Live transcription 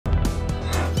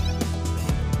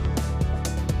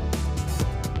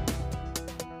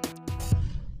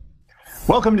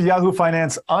Welcome to Yahoo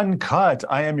Finance Uncut.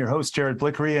 I am your host,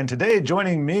 Blikre, and today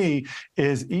joining me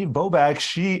is Eve Boboch.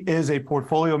 She is a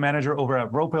portfolio manager over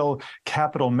at Ropel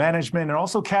Capital Management, and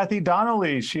also Kathy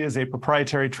Donnelly. She is a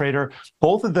proprietary trader.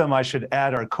 Both of them, I should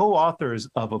add, are co-authors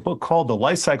of a book called The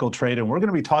Lifecycle Trade, and we're going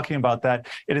to be talking about that.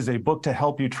 It is a book to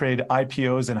help you trade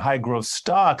IPOs and high-growth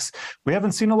stocks. We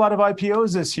haven't seen a lot of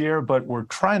IPOs this year, but we're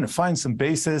trying to find some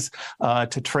basis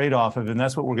to trade off of, and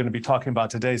that's what we're going to be talking about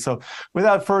today. So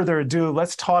without further ado,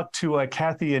 let's talk to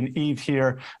Kathy and Eve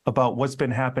here about what's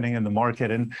been happening in the market.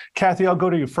 And Kathy, I'll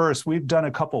go to you first. We've done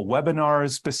a couple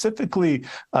webinars specifically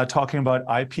talking about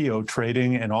IPO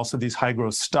trading and also these high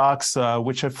growth stocks,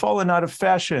 which have fallen out of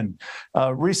fashion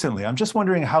recently. I'm just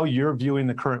wondering how you're viewing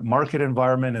the current market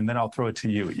environment, and then I'll throw it to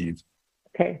you, Eve.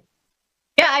 Okay.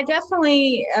 Yeah, I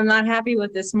definitely am not happy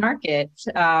with this market.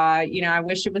 I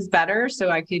wish it was better so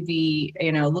I could be,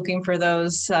 looking for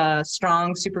those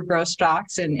strong super growth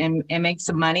stocks and make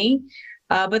some money.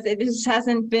 But it just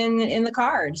hasn't been in the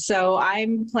cards. So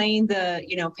I'm playing the,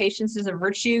 patience is a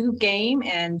virtue game.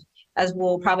 And as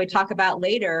we'll probably talk about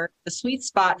later, the sweet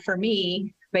spot for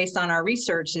me, based on our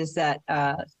research, is that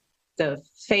the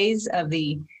phase of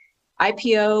the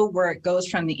IPO where it goes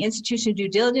from the institutional due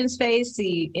diligence phase to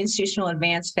the institutional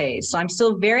advance phase. So I'm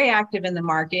still very active in the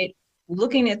market,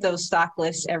 looking at those stock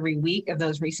lists every week of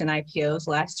those recent IPOs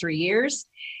last 3 years,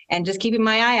 and just keeping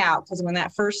my eye out, because when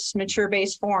that first mature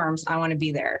base forms, I want to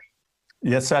be there.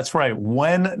 Yes, that's right.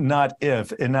 When, not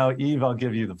if. And now, Eve, I'll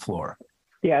give you the floor.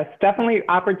 Yes, definitely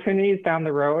opportunities down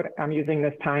the road. I'm using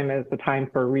this time as the time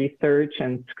for research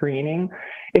and screening.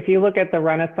 If you look at the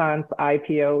Renaissance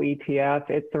IPO ETF,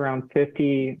 it's around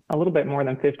a little bit more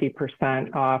than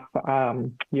 50% off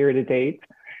year to date.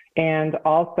 And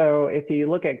also, if you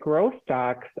look at growth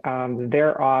stocks,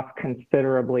 they're off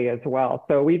considerably as well.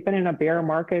 So we've been in a bear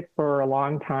market for a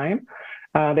long time.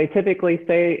 They typically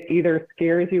say either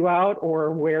scares you out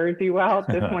or wears you out.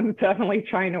 This one's definitely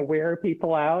trying to wear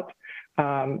people out.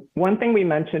 One thing we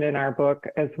mentioned in our book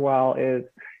as well is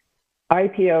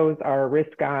IPOs are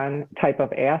risk-on type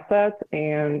of assets,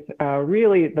 and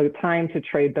really the time to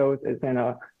trade those is in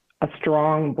a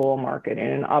strong bull market, in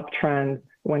an uptrend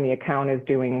when the account is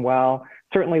doing well.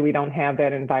 Certainly we don't have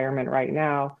that environment right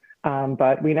now,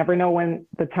 but we never know when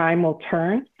the time will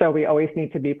turn, so we always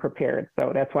need to be prepared.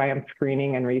 So that's why I'm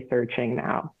screening and researching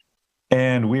now.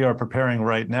 And we are preparing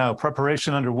right now.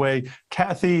 Preparation underway.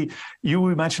 Kathy,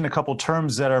 you mentioned a couple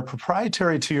terms that are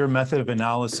proprietary to your method of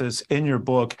analysis in your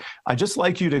book. I'd just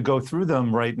like you to go through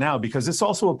them right now, because this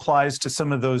also applies to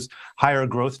some of those higher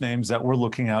growth names that we're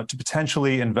looking out to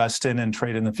potentially invest in and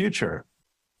trade in the future.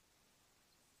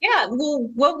 Yeah, well,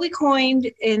 what we coined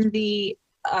in the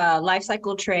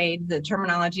lifecycle trade, the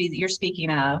terminology that you're speaking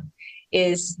of,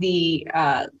 is the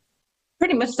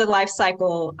pretty much the life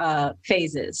cycle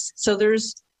phases. So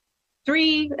there's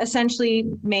three essentially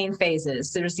main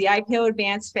phases. There's the IPO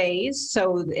advance phase.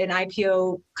 So an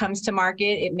IPO comes to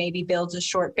market, it maybe builds a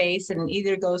short base and it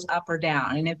either goes up or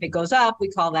down. And if it goes up, we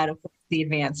call that the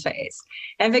advance phase.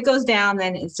 And if it goes down,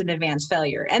 then it's an advanced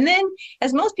failure. And then,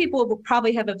 as most people will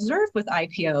probably have observed with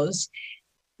IPOs,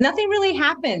 nothing really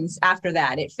happens after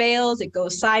that. It fails, it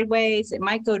goes sideways, it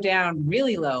might go down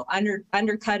really low,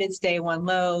 undercut its day one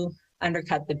low,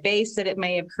 undercut the base that it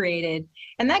may have created.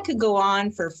 And that could go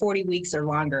on for 40 weeks or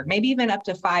longer, maybe even up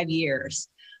to 5 years.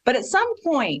 But at some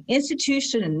point,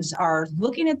 institutions are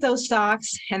looking at those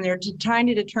stocks and they're trying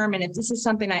to determine if this is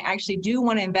something I actually do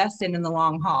want to invest in the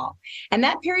long haul. And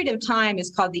that period of time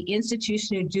is called the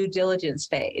institutional due diligence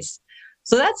phase.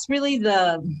 So that's really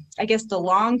the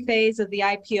long phase of the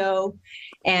IPO.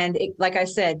 And like I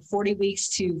said, 40 weeks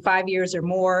to 5 years or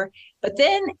more. But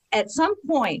then at some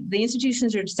point, the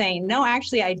institutions are saying, no,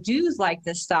 actually, I do like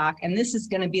this stock, and this is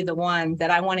going to be the one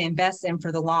that I want to invest in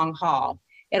for the long haul.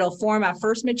 It'll form our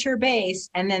first mature base,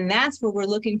 and then that's where we're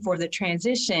looking for the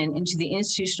transition into the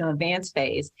institutional advance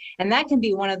phase. And that can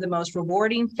be one of the most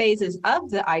rewarding phases of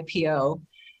the IPO.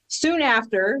 Soon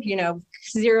after,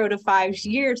 0 to 5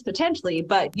 years potentially,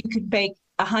 but you could make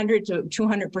 100 to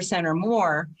 200% or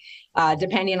more,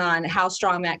 depending on how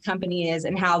strong that company is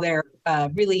and how they're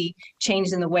really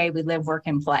changing the way we live, work,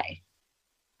 and play.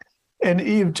 And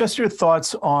Eve, just your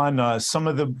thoughts on some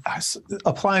of the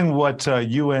applying what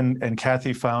you and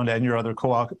Kathy found and your other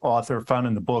co-author found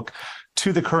in the book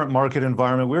to the current market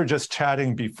environment. We were just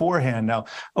chatting beforehand. Now,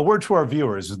 a word to our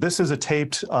viewers. This is a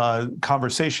taped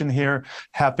conversation here,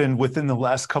 happened within the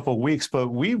last couple of weeks, but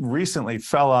we recently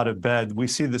fell out of bed. We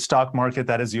see the stock market,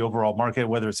 that is the overall market,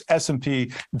 whether it's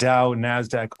S&P, Dow,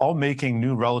 NASDAQ, all making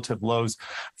new relative lows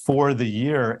for the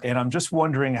year. And I'm just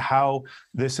wondering how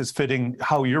this is fitting,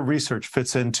 how your research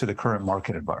fits into the current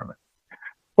market environment.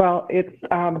 Well, it's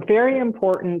very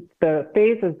important. The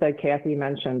phases that Kathy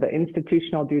mentioned, the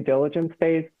institutional due diligence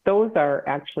phase, those are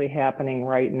actually happening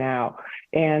right now.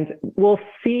 And we'll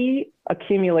see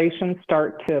accumulation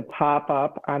start to pop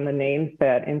up on the names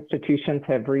that institutions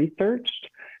have researched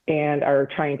and are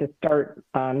trying to start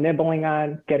nibbling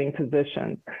on getting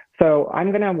positions. So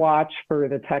I'm going to watch for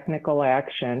the technical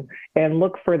action and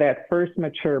look for that first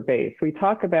mature base. We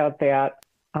talk about that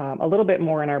a little bit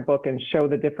more in our book and show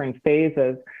the different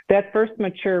phases. That first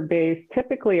mature base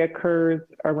typically occurs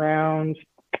around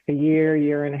a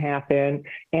year and a half in,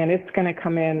 and it's going to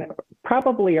come in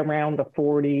probably around the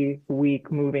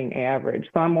 40-week moving average.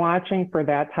 So I'm watching for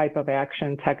that type of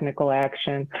action, technical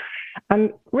action.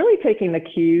 I'm really taking the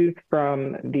cues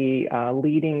from the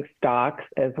leading stocks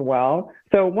as well.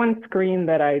 So one screen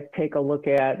that I take a look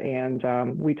at,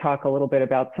 and we talk a little bit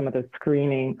about some of the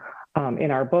screening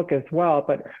in our book as well,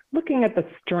 but looking at the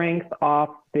strength off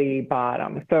the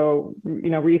bottom. So,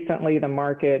 recently the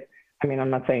market, I'm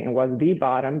not saying it was the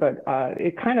bottom, but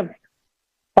it kind of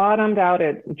bottomed out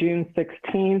at June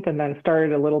 16th and then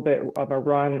started a little bit of a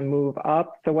run move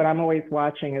up. So what I'm always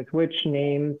watching is which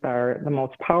names are the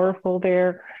most powerful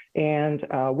there and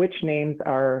which names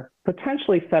are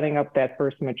potentially setting up that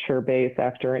first mature base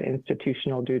after an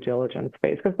institutional due diligence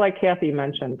phase. Because like Kathy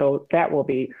mentioned, that will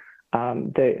be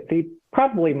the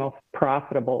probably most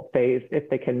profitable phase if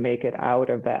they can make it out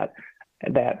of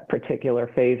that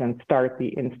particular phase and start the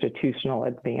institutional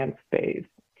advanced phase.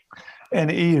 And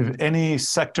Eve, any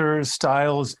sectors,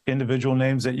 styles, individual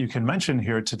names that you can mention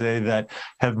here today that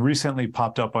have recently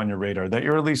popped up on your radar that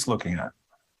you're at least looking at?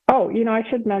 Oh, I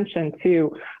should mention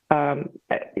too,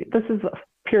 this is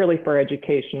purely for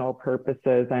educational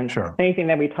purposes, and Sure. Anything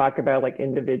that we talk about like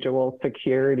individual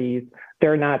securities,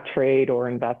 they're not trade or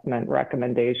investment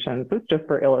recommendations. It's just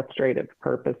for illustrative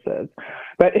purposes.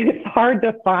 But it's hard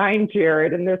to find,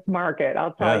 Jared, in this market.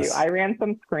 I'll tell you, I ran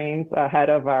some screens ahead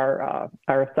of our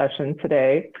session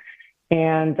today,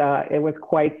 and it was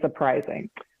quite surprising.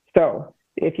 So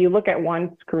if you look at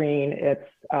one screen, it's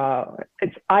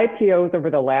IPOs over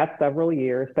the last several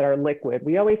years that are liquid.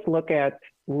 We always look at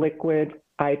liquid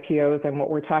IPOs, and what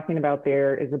we're talking about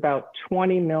there is about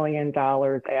 $20 million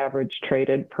average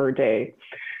traded per day.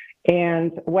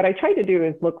 And what I try to do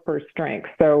is look for strength.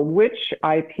 So which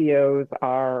IPOs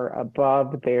are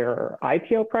above their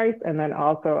IPO price and then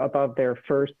also above their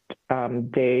first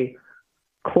day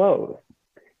close.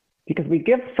 Because we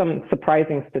give some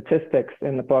surprising statistics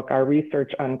in the book. Our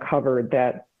research uncovered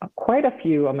that quite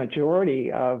a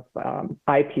majority of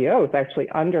IPOs actually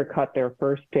undercut their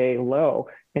first day low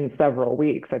in several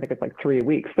weeks. I think it's like 3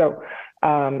 weeks. So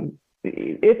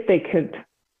if they could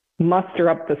muster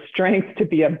up the strength to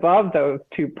be above those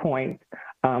 2 points,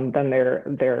 then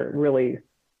they're really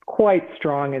quite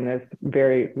strong in this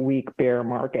very weak bear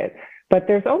market. But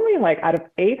there's only out of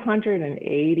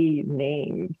 880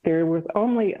 names, there was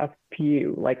only a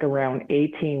few, around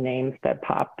 18 names that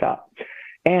popped up.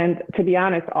 And to be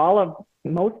honest,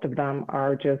 most of them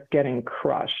are just getting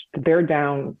crushed. They're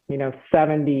down,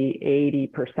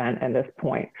 70, 80% at this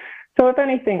point. So if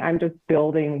anything, I'm just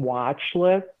building watch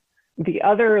lists. The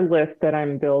other list that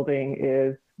I'm building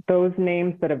is those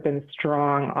names that have been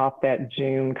strong off that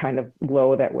June kind of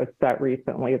low that was set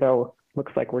recently, though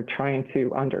looks like we're trying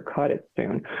to undercut it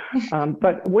soon.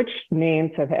 But which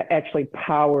names have actually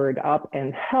powered up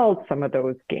and held some of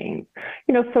those gains?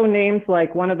 So names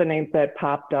like one of the names that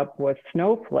popped up was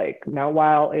Snowflake. Now,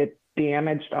 while it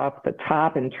damaged off the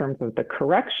top in terms of the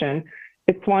correction,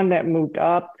 it's one that moved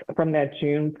up from that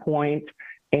June point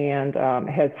and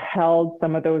has held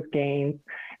some of those gains.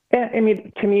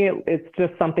 To me, it's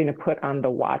just something to put on the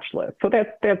watch list. So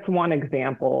that's one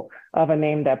example of a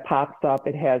name that pops up.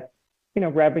 It has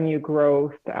revenue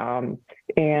growth, and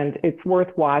it's worth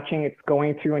watching. It's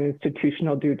going through an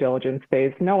institutional due diligence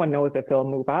phase. No one knows if they'll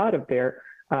move out of there,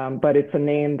 but it's a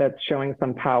name that's showing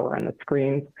some power on the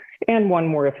screens and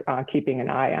one worth keeping an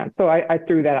eye on. So I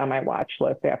threw that on my watch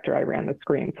list after I ran the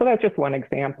screen. So that's just one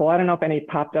example. I don't know if any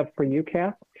popped up for you,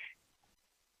 Kath.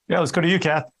 Yeah, let's go to you,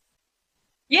 Kath.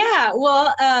 Yeah,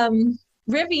 well,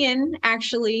 Rivian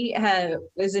actually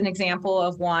is an example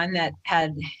of one that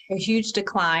had a huge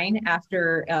decline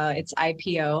after its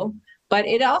IPO, but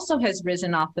it also has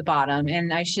risen off the bottom.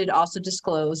 And I should also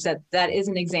disclose that that is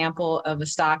an example of a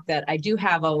stock that I do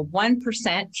have a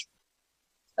 1%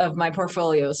 of my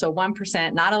portfolio. So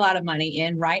 1%, not a lot of money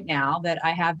in right now that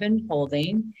I have been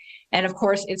holding. And of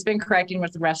course, it's been correcting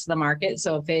with the rest of the market.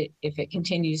 So if it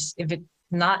continues, if it's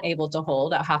not able to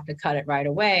hold, I'll have to cut it right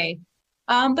away.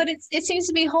 But it seems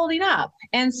to be holding up.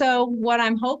 And so what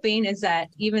I'm hoping is that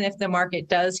even if the market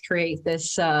does create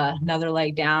this another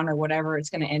leg down or whatever it's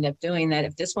going to end up doing, that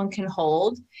if this one can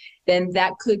hold, then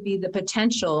that could be the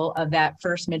potential of that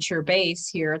first mature base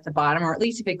here at the bottom, or at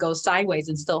least if it goes sideways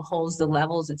and still holds the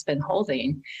levels it's been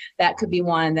holding, that could be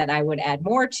one that I would add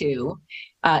more to.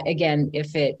 Again,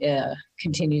 if it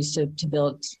continues to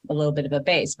build a little bit of a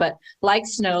base. But like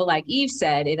snow, like Eve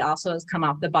said, it also has come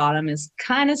off the bottom, is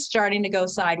kind of starting to go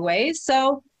sideways.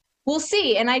 So we'll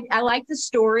see. And I like the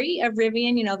story of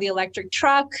Rivian, the electric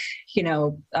truck.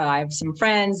 I have some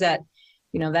friends that,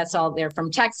 that's all, they're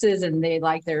from Texas and they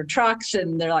like their trucks.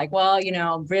 And they're like, well,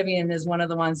 Rivian is one of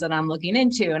the ones that I'm looking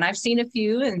into. And I've seen a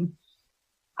few, and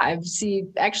I've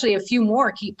seen actually a few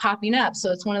more keep popping up.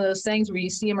 So it's one of those things where you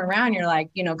see them around, you're like,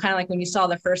 kind of like when you saw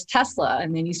the first Tesla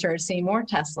and then you started seeing more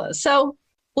Teslas. So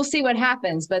we'll see what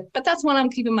happens, but that's one I'm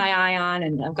keeping my eye on.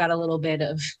 And I've got a little bit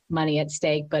of money at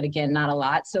stake, but again, not a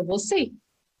lot. So we'll see.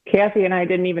 Kathy and I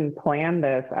didn't even plan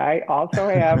this. I also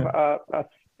have a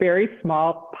very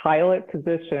small pilot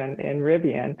position in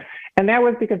Rivian. And that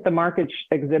was because the market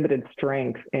exhibited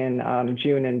strength in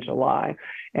June and July.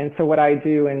 And so what I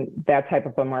do in that type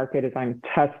of a market is I'm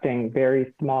testing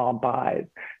very small buys.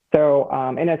 So,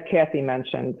 and as Kathy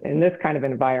mentioned, in this kind of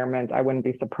environment, I wouldn't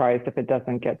be surprised if it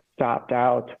doesn't get stopped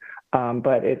out.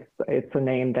 But it's a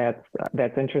name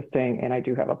that's interesting, and I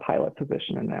do have a pilot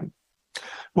position in them.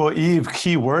 Well, Eve,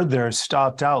 key word there,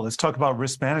 stopped out. Let's talk about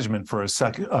risk management for a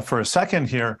second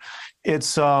here.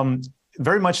 It's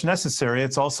very much necessary.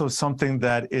 It's also something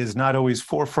that is not always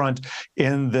forefront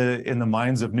in the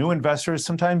minds of new investors,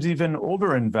 sometimes even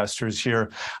older investors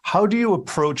here. How do you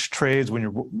approach trades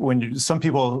when some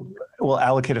people will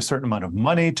allocate a certain amount of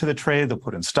money to the trade? They'll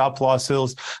put in stop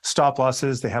losses.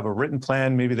 They have a written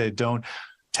plan. Maybe they don't.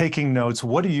 Taking notes.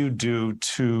 What do you do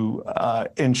to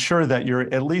ensure that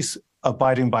you're at least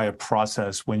abiding by a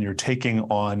process when you're taking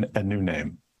on a new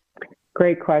name?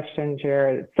 Great question,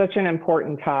 Jared. It's such an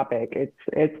important topic.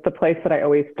 It's the place that I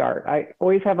always start. I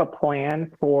always have a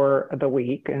plan for the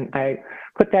week, and I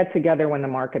put that together when the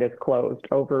market is closed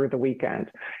over the weekend.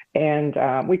 And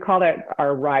we call that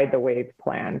our ride the wave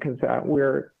plan, because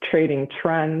we're trading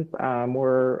trends,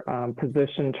 we're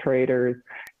position traders,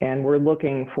 and we're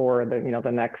looking for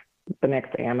the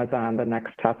next Amazon, the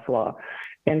next Tesla.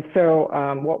 And so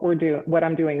what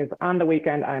I'm doing is on the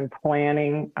weekend, I'm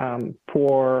planning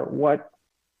for what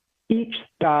each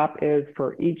stop is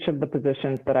for each of the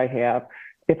positions that I have.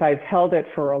 If I've held it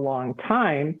for a long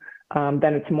time,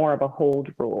 then it's more of a hold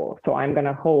rule. So I'm going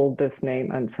to hold this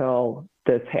name until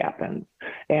this happens.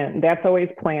 And that's always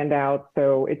planned out.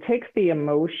 So it takes the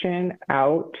emotion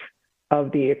out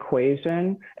of the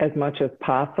equation as much as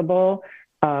possible.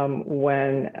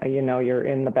 When you're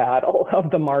in the battle of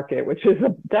the market, which is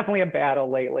definitely a battle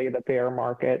lately, the bear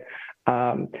market.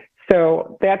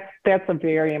 So that's a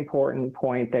very important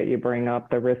point that you bring up,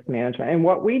 the risk management. And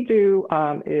what we do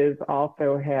is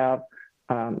also have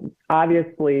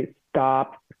obviously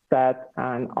stop sets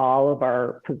on all of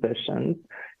our positions.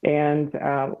 And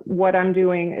what I'm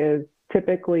doing is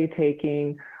typically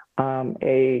taking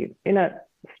in a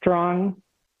strong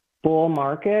bull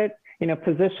market,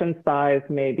 position size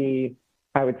maybe,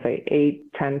 I would say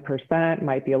 8-10%,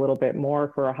 might be a little bit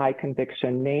more for a high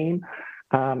conviction name.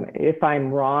 If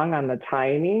I'm wrong on the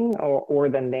timing or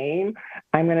the name,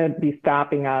 I'm going to be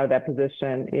stopping out of that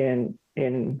position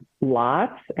in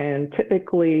lots, and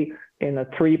typically in the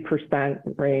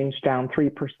 3% range, down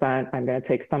 3%, I'm going to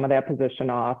take some of that position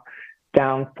off.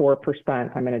 Down 4%,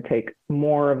 I'm going to take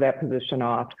more of that position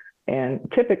off. And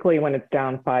typically when it's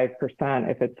down 5%,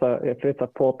 if it's a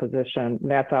full position,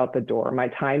 that's out the door. My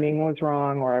timing was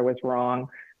wrong, or I was wrong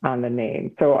on the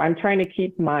name. So I'm trying to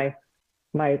keep my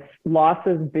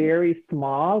losses very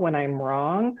small when I'm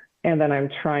wrong, and then I'm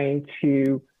trying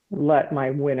to let my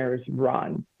winners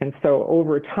run. And so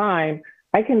over time,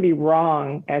 I can be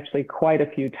wrong actually quite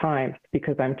a few times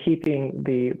because I'm keeping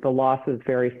the losses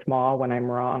very small when I'm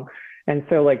wrong. And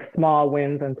so like small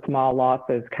wins and small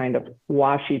losses kind of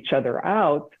wash each other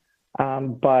out.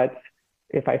 But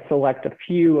if I select a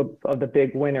few of the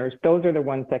big winners, those are the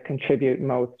ones that contribute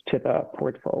most to the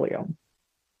portfolio.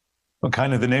 Well,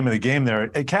 kind of the name of the game there.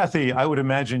 Hey, Kathy, I would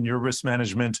imagine your risk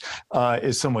management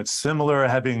is somewhat similar,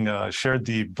 having shared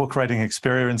the book writing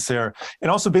experience there,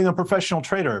 and also being a professional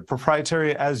trader,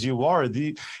 proprietary as you are.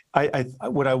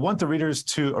 What I want the readers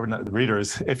to, or not the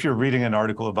readers, if you're reading an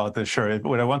article about this, sure.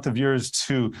 What I want the viewers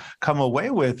to come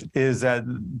away with is that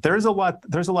there's a lot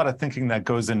of thinking that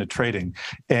goes into trading,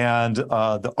 and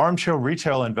the armchair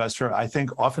retail investor, I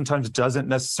think, oftentimes doesn't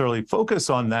necessarily focus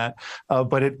on that,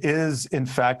 but it is in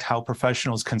fact how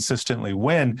professionals consistently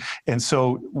win. And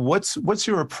so what's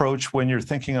your approach when you're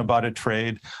thinking about a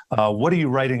trade? What are you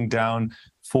writing down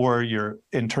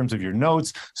in terms of your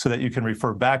notes so that you can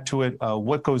refer back to it?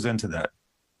 What goes into that?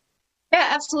 Yeah,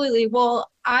 absolutely.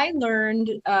 Well, I learned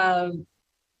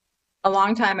a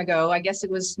long time ago, I guess it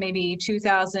was maybe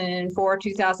 2004,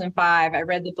 2005, I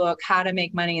read the book, How to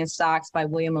Make Money in Stocks by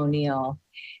William O'Neill.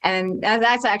 And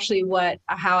that's actually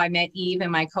how I met Eve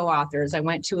and my co-authors. I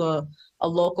went to a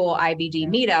local IBD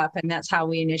meetup, and that's how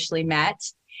we initially met.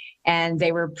 And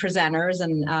they were presenters,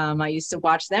 and I used to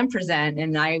watch them present,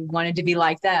 and I wanted to be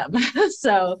like them.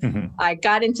 So I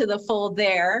got into the fold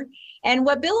there. And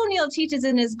what Bill O'Neill teaches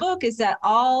in his book is that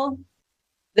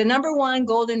the number one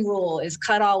golden rule is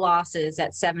cut all losses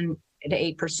at 7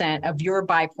 to 8% of your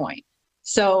buy point.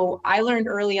 So I learned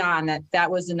early on that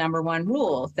was the number one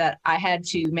rule, that I had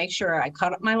to make sure I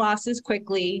cut up my losses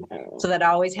quickly so that I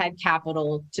always had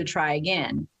capital to try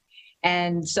again.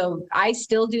 And so I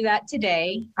still do that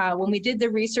today. When we did the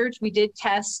research, we did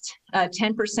test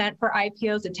 10% for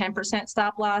IPOs, a 10%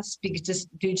 stop loss, because just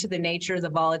due to the nature of the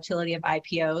volatility of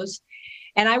IPOs.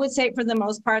 And I would say for the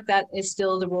most part, that is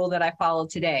still the rule that I follow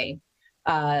today.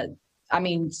 I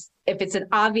mean, if it's an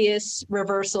obvious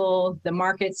reversal, the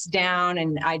market's down,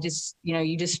 and I just,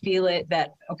 you just feel it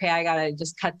that, okay, I got to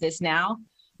just cut this now.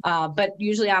 But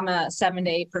usually I'm a 7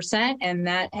 to 8%, and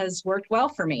that has worked well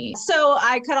for me. So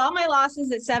I cut all my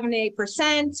losses at 7 to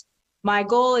 8%. My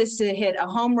goal is to hit a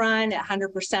home run at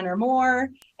 100% or more.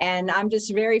 And I'm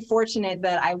just very fortunate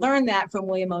that I learned that from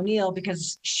William O'Neill,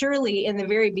 because surely in the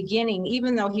very beginning,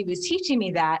 even though he was teaching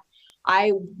me that,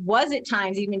 I was at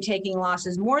times even taking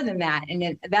losses more than that.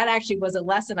 And that actually was a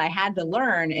lesson I had to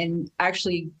learn, and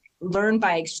actually learn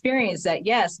by experience that,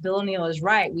 yes, Bill O'Neill is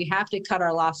right. We have to cut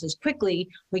our losses quickly.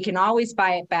 We can always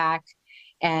buy it back.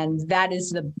 And that is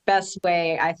the best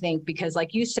way, I think, because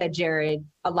like you said, Jared,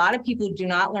 a lot of people do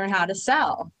not learn how to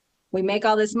sell. We make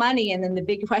all this money, and then the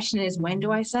big question is, when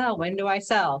do I sell? When do I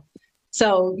sell?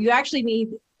 So you actually need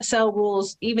sell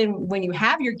rules even when you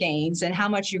have your gains, and how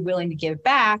much you're willing to give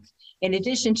back, in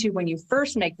addition to when you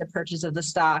first make the purchase of the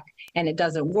stock and it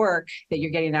doesn't work, that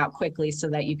you're getting out quickly so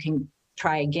that you can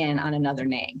try again on another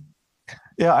name.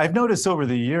 Yeah, I've noticed over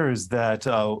the years that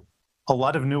a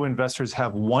lot of new investors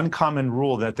have one common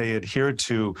rule that they adhere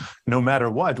to no matter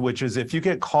what, which is if you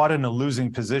get caught in a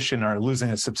losing position or losing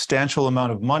a substantial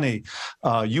amount of money,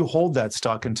 you hold that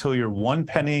stock until you're 1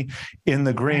 penny in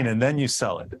the green, and then you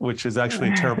sell it, which is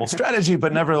actually a terrible strategy.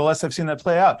 But nevertheless, I've seen that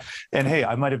play out. And hey,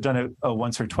 I might have done it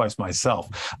once or twice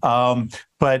myself.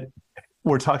 But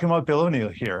we're talking about Bill O'Neill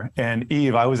here. And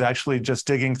Eve, I was actually just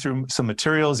digging through some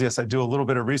materials. Yes, I do a little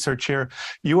bit of research here.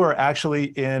 You are actually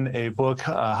in a book,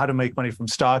 How to Make Money from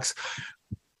Stocks,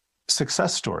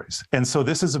 Success Stories. And so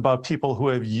this is about people who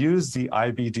have used the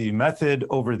IBD method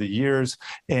over the years.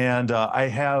 And I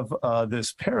have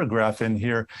this paragraph in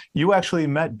here. You actually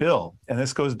met Bill, and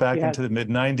this goes back into the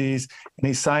mid-90s, and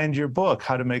he signed your book,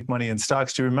 How to Make Money in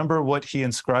Stocks. Do you remember what he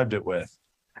inscribed it with?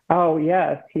 Oh,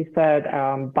 yes. He said,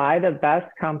 buy the best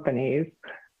companies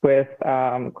with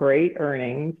great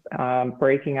earnings,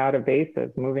 breaking out of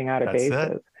bases, moving out of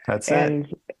bases. That's it. And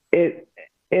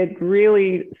it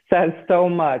really says so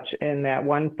much in that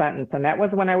one sentence. And that was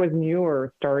when I was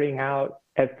newer, starting out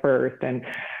at first. And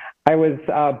I was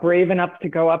brave enough to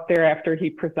go up there after he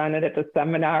presented at the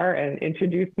seminar and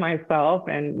introduce myself.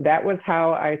 And that was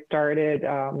how I started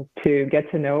to get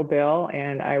to know Bill.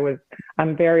 And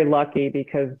I'm very lucky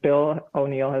because Bill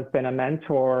O'Neill has been a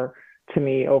mentor to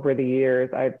me over the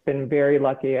years. I've been very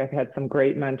lucky. I've had some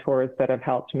great mentors that have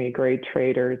helped me, great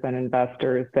traders and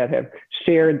investors that have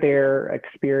shared their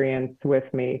experience with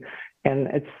me. And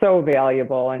it's so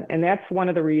valuable. And that's one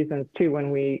of the reasons, too, when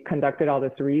we conducted all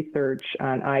this research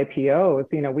on IPOs,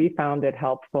 we found it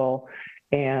helpful.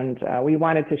 And we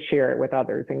wanted to share it with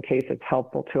others in case it's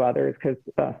helpful to others, because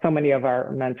so many of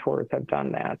our mentors have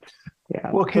done that. Yeah.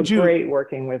 Well, great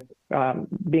working with,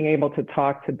 being able to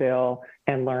talk to Bill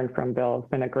and learn from Bill.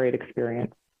 It's been a great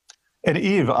experience. And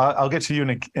Eve, I'll get to you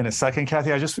in a second.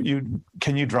 Kathy,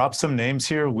 can you drop some names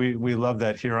here? We love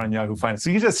that here on Yahoo Finance.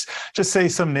 So you just say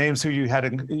some names who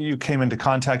you came into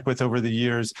contact with over the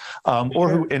years, or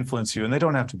who influence you, and they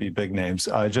don't have to be big names,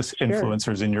 just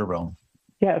influencers in your realm.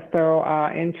 Yeah, so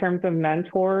in terms of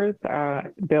mentors,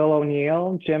 Bill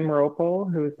O'Neill, Jim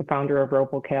Ropel, who's the founder of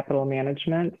Ropel Capital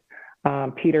Management,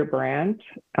 Peter Brandt,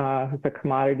 who's a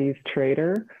commodities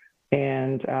trader,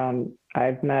 and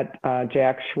I've met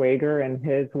Jack Schwager, and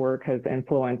his work has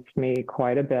influenced me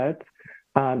quite a bit.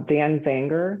 Dan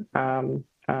Zanger,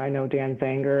 I know Dan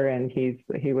Zanger, and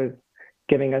he was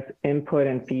giving us input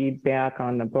and feedback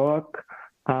on the book.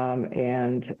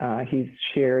 and he's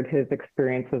shared his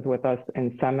experiences with us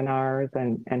in seminars,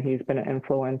 and he's been an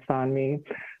influence on me.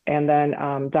 And then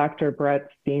Dr. Brett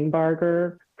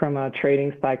Steenbarger, from a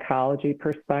trading psychology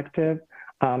perspective,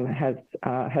 has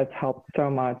helped so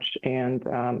much,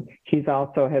 and he's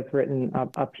also has written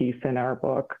a piece in our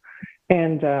book.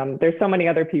 And there's so many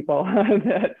other people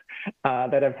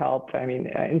that have helped. I mean,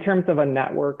 in terms of a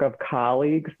network of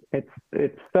colleagues,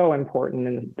 it's so important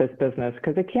in this business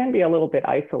because it can be a little bit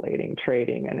isolating,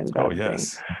 trading and investing. Oh,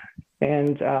 yes.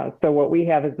 And so what we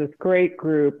have is this great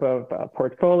group of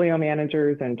portfolio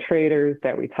managers and traders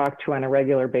that we talk to on a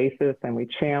regular basis, and we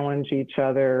challenge each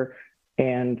other.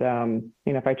 And,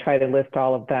 you know, if I try to list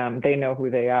all of them, they know who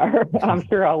they are. I'm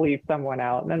sure I'll leave someone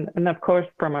out. And of course,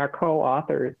 from our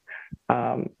co-authors,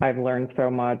 I've learned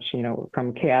so much, you know,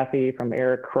 from Kathy, from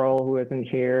Eric Kroll, who isn't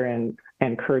here,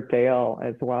 and Kurt Dale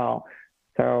as well.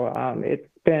 So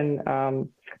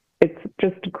it's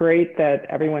just great that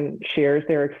everyone shares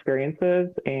their experiences,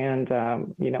 and,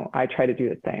 you know, I try to do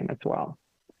the same as well.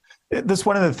 That's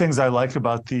one of the things I like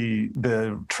about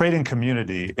the trading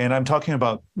community, and I'm talking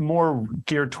about more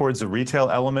geared towards the retail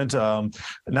element.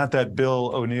 Not that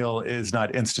Bill O'Neill is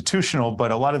not institutional,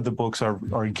 but a lot of the books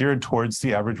are geared towards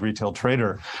the average retail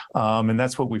trader, and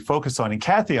that's what we focus on. And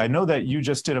Kathy, I know that you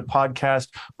just did a podcast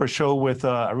or show with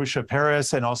Arusha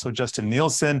Paris and also Justin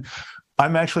Nielsen.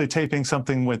 I'm actually taping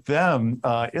something with them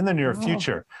in the near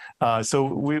future, so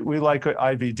we like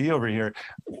IBD over here.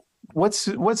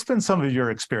 What's been some of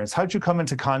your experience? How'd you come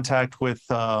into contact with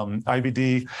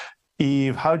IBD?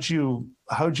 Eve, how'd you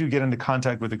get into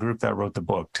contact with the group that wrote the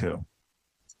book too?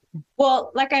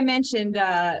 Well, like I mentioned,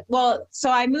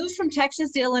 so I moved from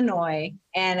Texas to Illinois,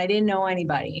 and I didn't know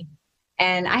anybody.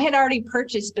 And I had already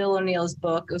purchased Bill O'Neill's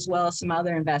book as well as some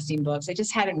other investing books. I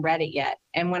just hadn't read it yet.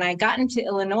 And when I got into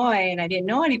Illinois and I didn't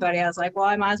know anybody, I was like, well,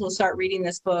 I might as well start reading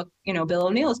this book, you know, Bill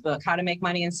O'Neill's book, How to Make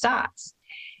Money in Stocks.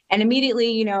 And immediately,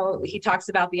 you know, he talks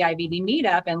about the IBD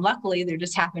meetup, and luckily there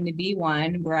just happened to be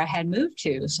one where I had moved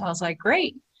to. So I was like,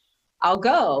 great, I'll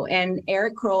go. And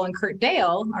Eric Kroll and Kurt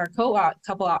Dale, our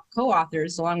couple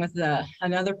co-authors, along with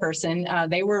another person,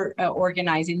 they were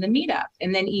organizing the meetup.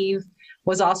 And then Eve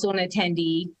was also an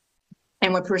attendee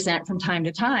and would present from time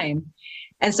to time.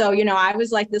 And so, you know, I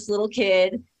was like this little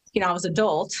kid. You know, I was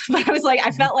adult, but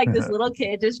I felt like this little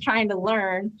kid just trying to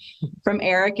learn from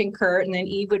Eric and Kurt, and then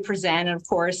Eve would present. And of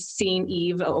course, seeing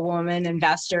Eve, a woman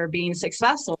investor, being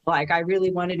successful, like I really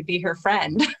wanted to be her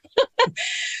friend.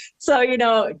 So, you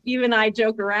know, Eve and I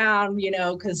joke around, you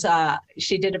know, because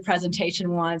she did a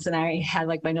presentation once and I had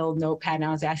like my old notepad and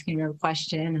I was asking her a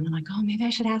question, and I'm like, oh, maybe I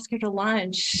should ask her to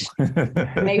lunch.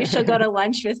 Maybe she'll go to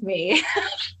lunch with me.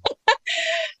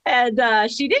 And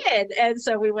she did. And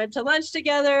so we went to lunch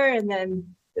together, and then,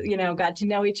 you know, got to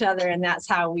know each other. And that's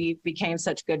how we became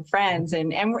such good friends.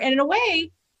 And in a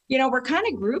way, you know, we're kind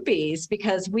of groupies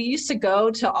because we used to go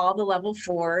to all the level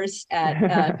 4s at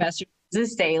Investor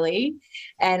Business Daily.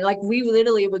 And like, we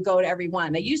literally would go to every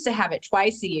one. They used to have it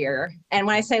twice a year. And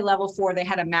when I say level 4, they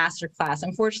had a master class.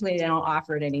 Unfortunately, they don't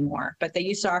offer it anymore, but they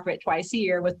used to offer it twice a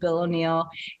year with Bill O'Neill.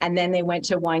 And then they went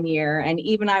to 1 year, and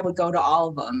even I would go to all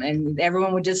of them, and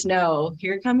everyone would just know,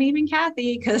 here come Eve and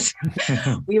Kathy, because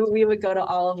we would go to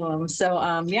all of them.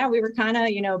 So yeah, we were kind of,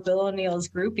 you know, Bill O'Neill's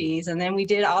groupies. And then we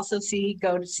did also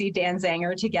go to see Dan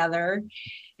Zanger together.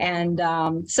 And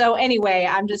so anyway,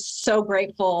 I'm just so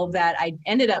grateful that I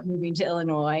ended up moving to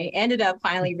Illinois, ended up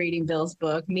finally reading Bill's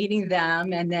book, meeting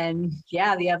them. And then,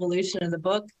 yeah, the evolution of the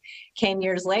book came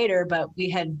years later, but we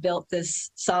had built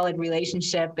this solid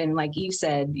relationship. And like Eve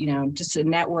said, you know, just a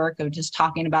network of just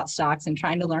talking about stocks and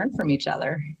trying to learn from each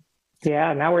other.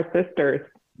 Yeah, now we're sisters.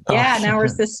 Yeah, now we're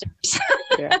sisters.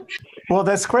 Yeah. Well,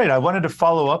 that's great. I wanted to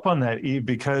follow up on that, Eve,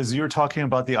 because you're talking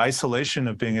about the isolation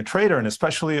of being a trader, and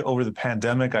especially over the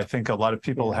pandemic, I think a lot of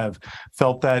people have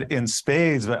felt that in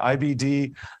spades. But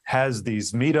IBD has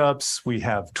these meetups, we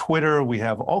have Twitter, we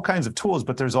have all kinds of tools,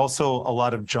 but there's also a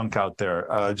lot of junk out there,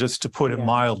 just to put it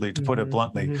mildly, to put it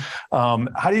bluntly.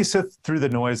 How do you sift through the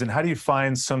noise, and how do you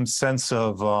find some sense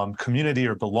of community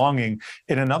or belonging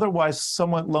in an otherwise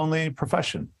somewhat lonely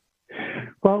profession?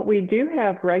 Well, we do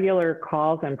have regular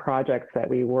calls and projects that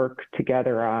we work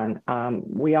together on.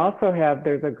 We also have,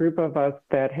 there's a group of us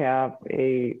that have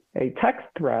a text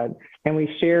thread, and we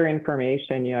share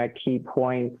information, you know, at key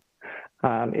points.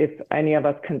 If any of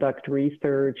us conduct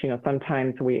research, you know,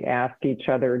 sometimes we ask each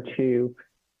other to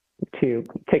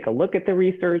take a look at the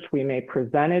research. We may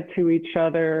present it to each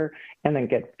other and then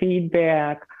get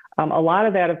feedback. A lot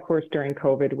of that, of course, during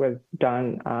COVID was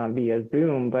done via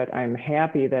Zoom, but I'm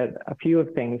happy that a few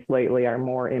of things lately are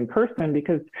more in person,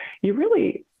 because you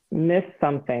really miss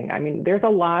something. I mean, there's a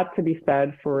lot to be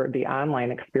said for the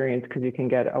online experience because you can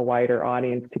get a wider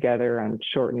audience together on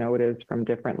short notice from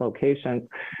different locations.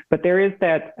 But there is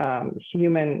that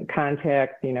human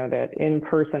contact, you know, that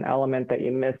in-person element that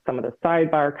you miss some of the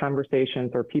sidebar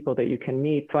conversations or people that you can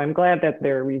meet. So I'm glad that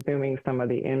they're resuming some of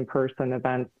the in-person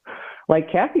events. Like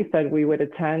Kathy said, we would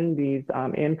attend these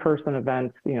in-person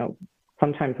events, you know,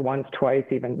 sometimes once, twice,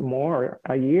 even more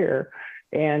a year.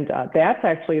 And that's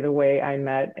actually the way I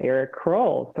met Eric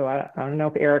Kroll. So I don't know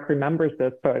if Eric remembers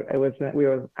this, but we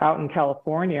were out in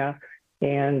California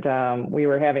and we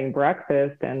were having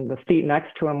breakfast and the seat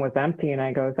next to him was empty. And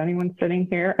I go, is anyone sitting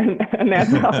here? And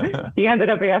that's how he ended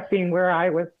up asking where I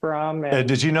was from. And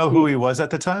did you know who he was at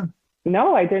the time?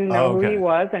 No, I didn't know who he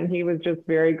was, and he was just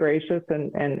very gracious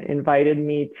and invited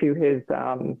me to his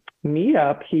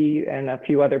meetup. He and a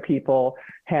few other people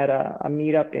had a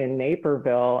meetup in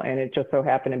Naperville, and it just so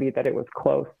happened to be that it was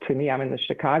close to me. I'm in the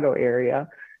Chicago area,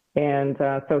 and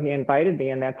so he invited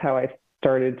me, and that's how I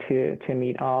started to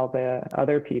meet all the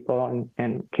other people,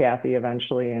 and Kathy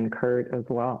eventually, and Kurt as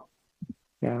well.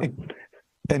 Yeah.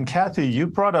 And Kathy, you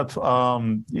brought up,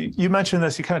 you mentioned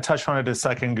this, you kind of touched on it a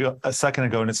second ago,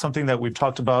 and it's something that we've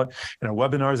talked about in our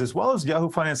webinars as well as Yahoo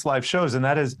Finance Live shows, and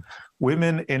that is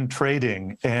women in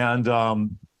trading. And,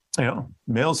 you know,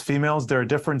 males, females, there are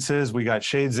differences. We got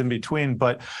shades in between,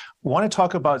 but want to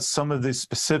talk about some of the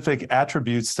specific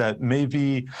attributes that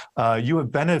maybe you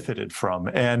have benefited from.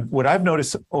 And what I've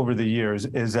noticed over the years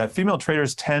is that female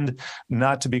traders tend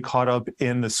not to be caught up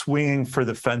in the swinging for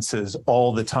the fences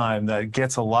all the time. That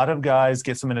gets a lot of guys,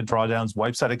 gets them into drawdowns,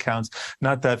 wipes out accounts.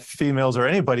 Not that females or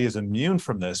anybody is immune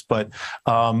from this, but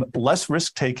less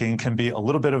risk taking can be a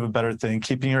little bit of a better thing.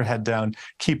 Keeping your head down,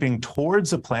 keeping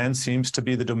towards a plan seems to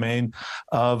be the domain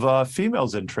of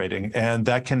females in trading. And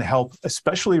that can help,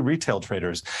 especially retail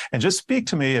traders. And just speak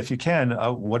to me, if you can,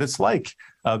 what it's like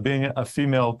being a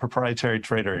female proprietary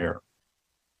trader here.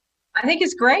 I think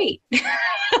it's great.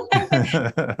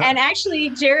 And actually,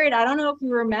 Jared, I don't know if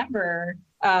you remember,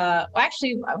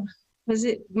 was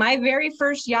it my very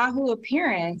first Yahoo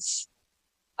appearance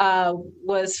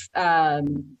was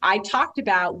I talked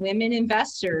about women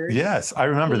investors. Yes, I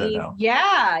remember that now.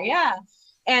 Yeah.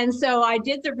 And so I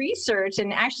did the research,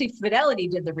 and actually Fidelity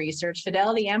did the research.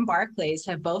 Fidelity and Barclays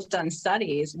have both done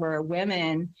studies where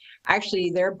women,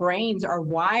 actually their brains are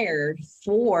wired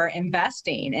for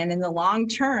investing. And in the long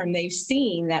term, they've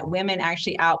seen that women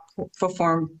actually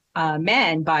outperform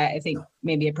men by, I think,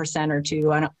 maybe 1% or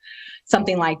 2%,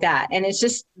 something like that. And it's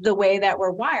just the way that we're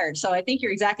wired. So I think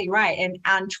you're exactly right. And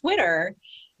on Twitter,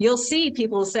 you'll see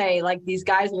people say, like, these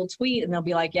guys will tweet and they'll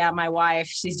be like, yeah, my wife,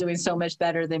 she's doing so much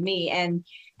better than me. And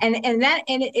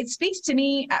it speaks to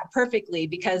me perfectly,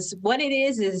 because what it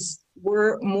is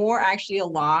we're more actually a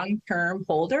long-term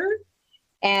holder.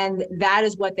 And that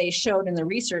is what they showed in the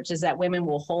research, is that women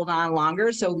will hold on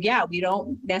longer. So yeah, we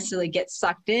don't necessarily get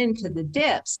sucked into the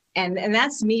dips. And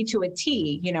that's me to a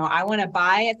T. You know, I want to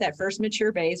buy at that first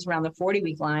mature base around the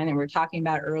 40-week line, and we were talking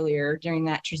about earlier during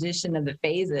that transition of the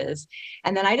phases.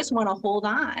 And then I just want to hold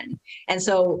on. And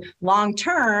so long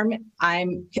term,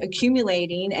 I'm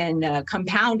accumulating and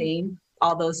compounding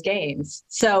all those gains.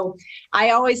 So I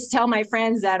always tell my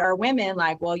friends that are women,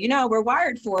 like, well, you know, we're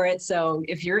wired for it. So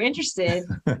if you're interested,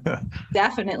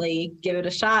 definitely give it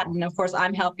a shot. And of course,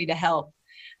 I'm happy to help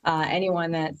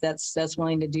anyone that's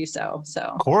willing to do so.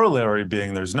 So corollary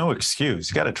being, there's no excuse.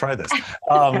 You got to try this.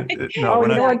 You know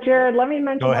what, Jared? Let me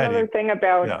mention one other thing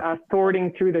about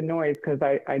sorting through the noise, because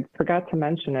I forgot to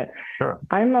mention it. Sure.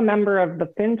 I'm a member of the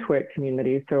FinTwit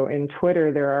community. So in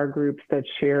Twitter, there are groups that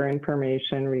share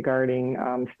information regarding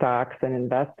stocks and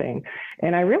investing.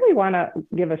 And I really want to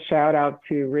give a shout out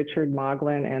to Richard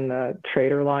Moglin and the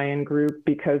Trader Lion group,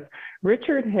 because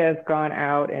Richard has gone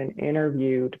out and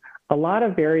interviewed a lot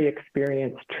of very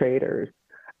experienced traders.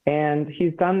 And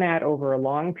he's done that over a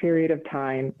long period of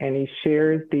time, and he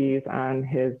shares these on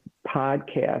his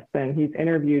podcast. And he's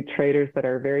interviewed traders that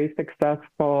are very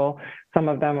successful. Some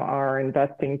of them are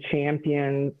investing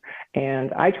champions.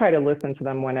 And I try to listen to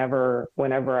them whenever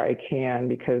I can,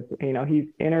 because, you know, he's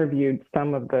interviewed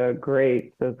some of the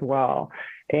greats as well.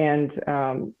 And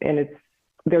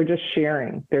they're just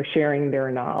sharing. They're sharing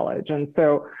their knowledge. And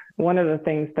so one of the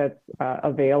things that's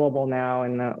available now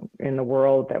in the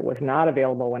world that was not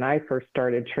available when I first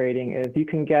started trading is you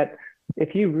can get,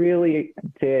 if you really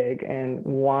dig and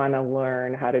want to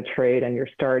learn how to trade and you're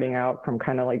starting out from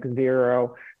kind of like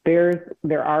zero, there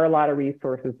are a lot of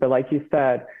resources, but like you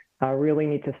said, really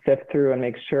need to sift through and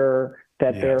make sure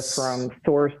that they're from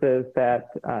sources that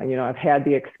you know, have had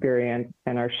the experience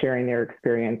and are sharing their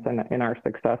experience and are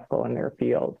successful in their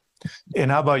field.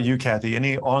 And how about you, Kathy?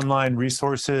 Any online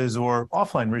resources or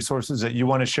offline resources that you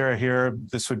want to share here?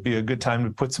 This would be a good time to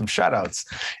put some shout outs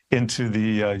into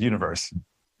the universe.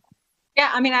 Yeah,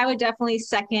 I mean, I would definitely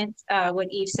second what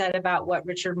Eve said about what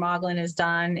Richard Moglen has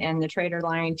done and the Trader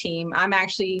Lion team.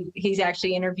 He's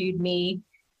actually interviewed me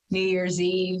New Year's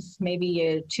Eve,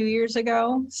 maybe 2 years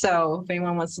ago. So if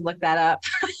anyone wants to look that up.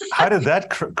 How did that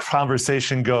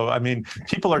conversation go? I mean,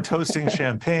 people are toasting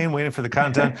champagne, waiting for the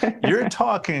countdown. You're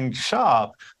talking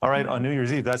shop, all right, on New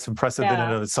Year's Eve. That's impressive in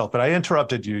and of itself. But I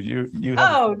interrupted you. You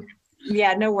have. Oh,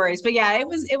 yeah, no worries. But yeah, it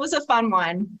was a fun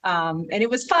one. And it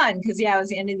was fun because, yeah, it was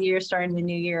the end of the year, starting the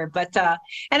new year. But,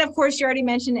 and of course, you already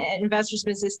mentioned Investors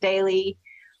Business Daily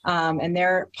and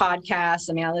their podcast.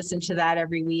 I mean, I listen to that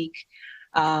every week.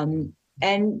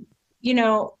 And, you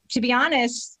know, to be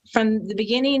honest, from the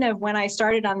beginning of when I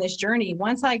started on this journey,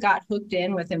 once I got hooked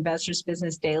in with Investors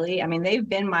Business Daily, I mean, they've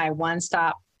been my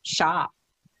one-stop shop.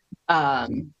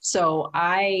 So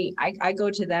I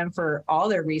go to them for all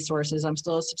their resources. I'm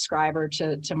still a subscriber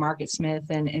to MarketSmith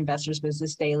and Investors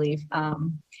Business Daily.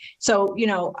 So, you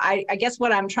know, I guess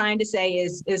what I'm trying to say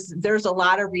is there's a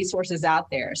lot of resources out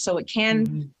there. So it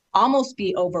can almost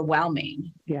be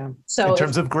overwhelming. Yeah. So in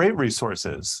terms of great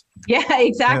resources. Yeah,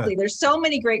 exactly. Yeah. There's so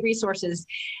many great resources.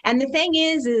 And the thing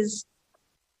is,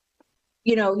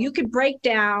 you know, you could break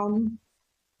down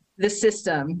the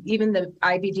system, even the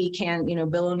IBD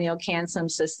Bill O'Neill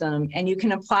CANSOM system, and you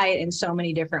can apply it in so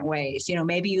many different ways. You know,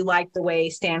 maybe you like the way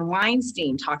Stan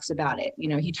Weinstein talks about it. You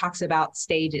know, he talks about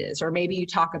stages, or maybe you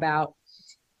talk about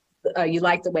you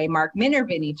like the way Mark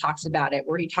Minervini talks about it,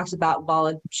 where he talks about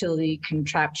volatility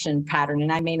contraction pattern.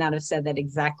 And I may not have said that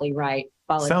exactly right.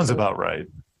 Sounds about right.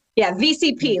 Yeah,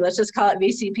 VCP. Let's just call it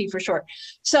VCP for short.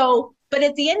 So, but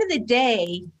at the end of the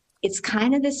day, it's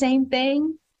kind of the same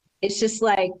thing. It's just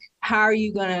like, how are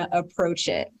you going to approach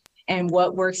it and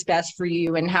what works best for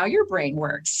you and how your brain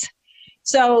works?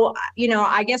 So, you know,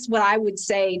 I guess what I would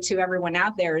say to everyone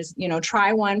out there is, you know,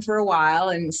 try one for a while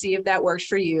and see if that works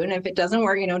for you. And if it doesn't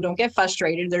work, you know, don't get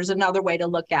frustrated. There's another way to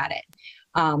look at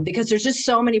it because there's just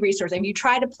so many resources. If you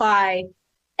try to apply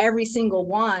every single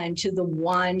one to the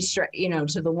one, you know,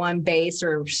 to the one base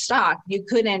or stock, you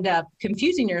could end up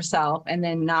confusing yourself and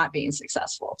then not being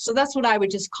successful. So that's what I would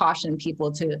just caution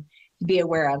people to be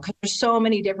aware of, because there's so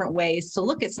many different ways to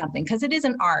look at something, because it is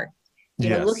an art. You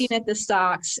know, looking at the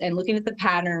stocks and looking at the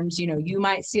patterns, you know, you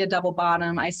might see a double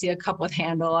bottom. I see a cup with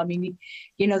handle. I mean,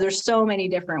 you know, there's so many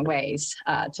different ways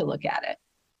to look at it.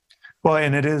 Well,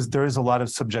 and there is a lot of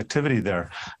subjectivity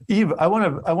there. Eve, I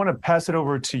want to pass it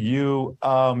over to you.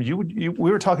 We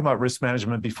were talking about risk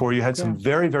management before. You had some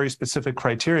very, very specific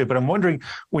criteria, but I'm wondering,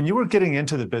 when you were getting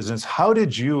into the business, how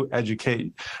did you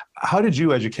educate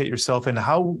yourself, and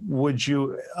how would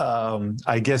you,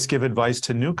 I guess, give advice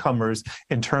to newcomers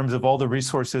in terms of all the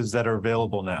resources that are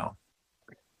available now?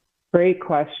 Great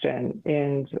question.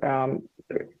 And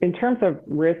in terms of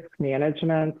risk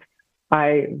management,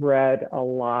 I read a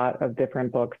lot of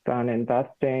different books on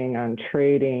investing, on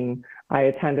trading. I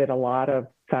attended a lot of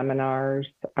seminars,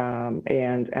 and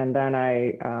then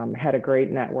I had a great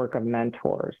network of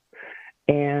mentors,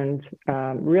 and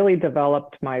really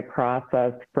developed my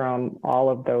process from all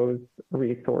of those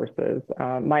resources.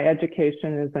 My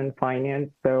education is in finance,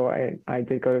 so I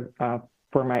did go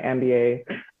for my MBA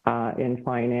in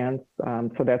finance,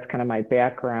 so that's kind of my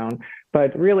background.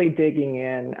 But really digging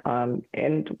in,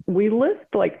 and we list,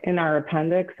 like in our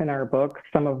appendix in our book,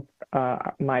 some of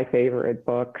my favorite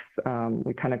books.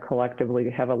 We kind of collectively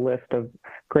have a list of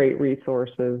great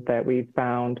resources that we've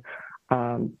found.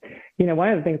 You know, one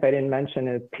of the things I didn't mention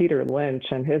is Peter Lynch,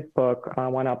 and his book,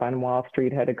 One Up on Wall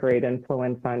Street, had a great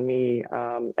influence on me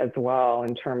as well,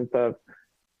 in terms of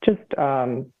just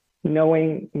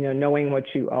knowing what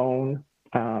you own.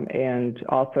 And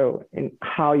also in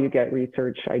how you get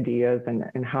research ideas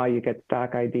and how you get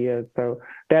stock ideas. So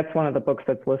that's one of the books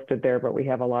that's listed there, but we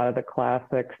have a lot of the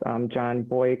classics. John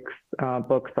Boyk's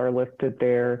books are listed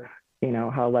there, you know,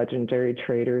 How Legendary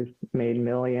Traders Made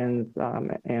Millions,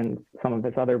 and some of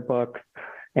his other books.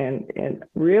 And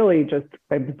really just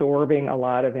absorbing a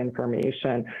lot of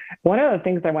information. One of the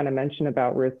things I want to mention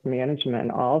about risk management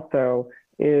also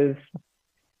is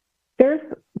there's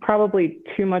probably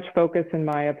too much focus, in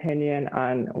my opinion,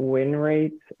 on win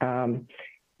rates.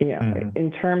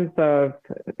 In terms of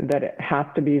that, it has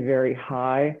to be very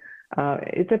high.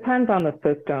 It depends on the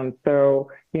system.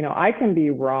 So, you know, I can be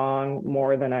wrong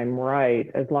more than I'm right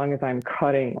as long as I'm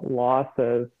cutting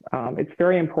losses. It's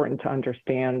very important to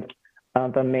understand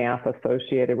the math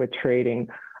associated with trading.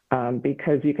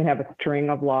 because you can have a string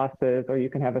of losses or you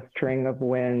can have a string of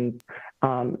wins.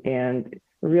 And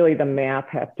really the math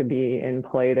has to be in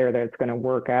play there that it's going to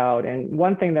work out. And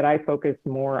one thing that I focus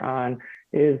more on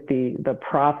is the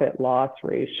profit loss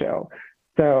ratio.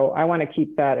 So I want to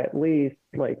keep that at least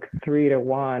like 3 to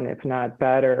 1, if not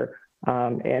better.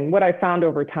 And what I found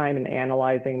over time in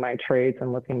analyzing my trades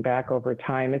and looking back over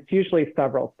time, it's usually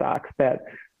several stocks that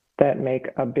make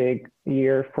a big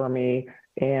year for me.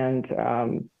 And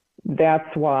that's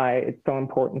why it's so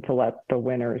important to let the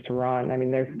winners run. I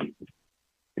mean, there's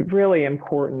really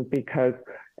important because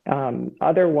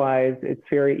otherwise it's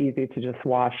very easy to just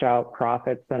wash out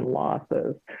profits and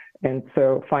losses. And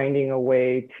so finding a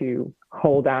way to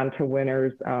hold on to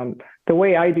winners. The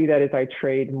way I do that is I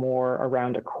trade more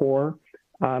around a core.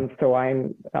 So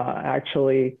I'm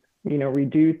actually,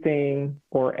 reducing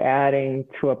or adding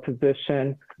to a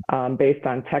position based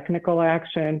on technical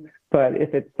action. But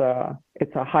if it's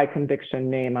a high conviction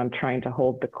name, I'm trying to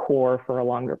hold the core for a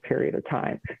longer period of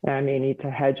time. And I may need to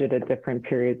hedge it at different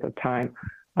periods of time.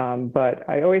 But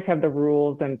I always have the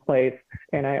rules in place,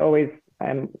 and I always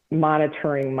am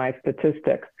monitoring my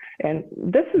statistics. And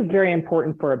this is very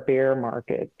important for a bear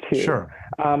market too. Sure.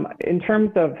 In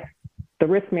terms of the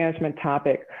risk management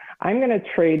topic, I'm going to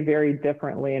trade very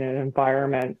differently in an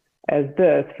environment as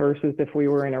this versus if we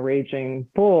were in a raging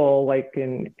bull, like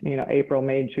in April,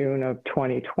 May, June of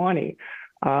 2020,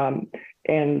 and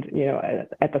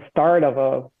at the start of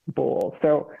a bull.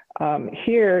 So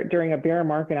here during a bear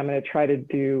market, I'm going to try to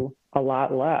do a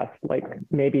lot less, like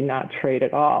maybe not trade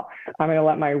at all. I'm going to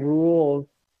let my rules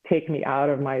take me out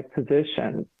of my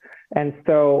positions. And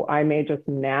so I may just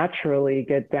naturally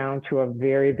get down to a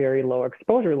very, very low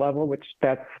exposure level, which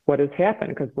that's what has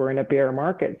happened because we're in a bear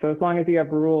market. So as long as you have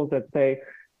rules that say,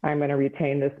 I'm going to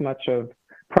retain this much of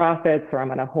profits, or I'm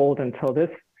going to hold until this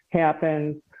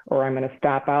happens, or I'm going to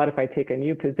stop out if I take a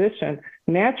new position,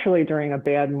 naturally during a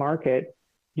bad market,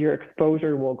 your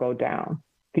exposure will go down.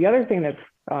 The other thing that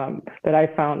I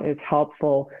found is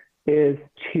helpful is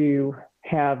to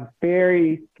have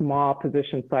very small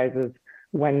position sizes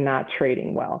when not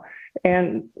trading well.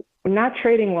 And not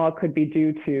trading well could be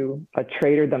due to a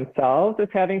trader themselves as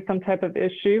having some type of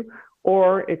issue,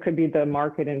 or it could be the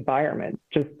market environment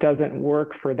just doesn't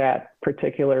work for that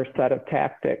particular set of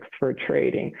tactics for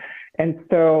trading. And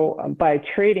so by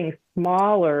trading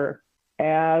smaller,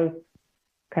 as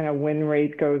kind of win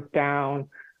rate goes down,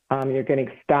 you're getting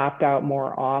stopped out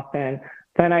more often,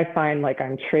 then I find like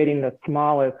I'm trading the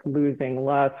smallest, losing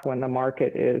less when the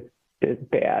market is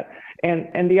bad.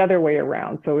 And the other way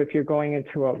around. So if you're going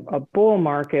into a bull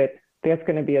market, that's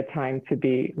going to be a time to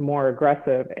be more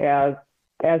aggressive as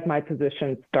my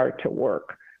positions start to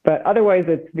work. But otherwise,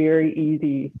 it's very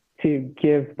easy to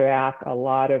give back a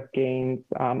lot of gains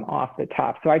off the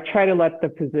top. So I try to let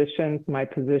my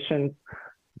positions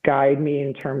guide me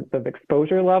in terms of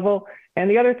exposure level. And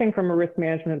the other thing from a risk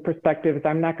management perspective is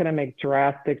I'm not going to make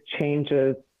drastic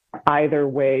changes either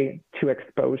way to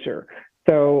exposure.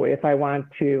 So if I want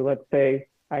to, let's say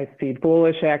I see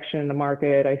bullish action in the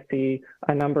market, I see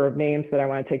a number of names that I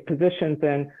want to take positions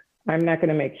in, I'm not going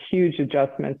to make huge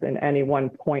adjustments in any one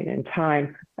point in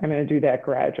time. I'm going to do that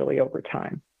gradually over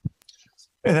time.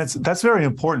 And that's very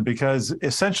important because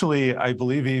essentially, I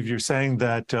believe, Eve, you're saying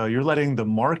that you're letting the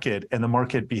market and the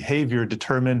market behavior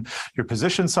determine your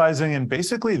position sizing and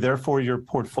basically, therefore, your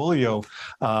portfolio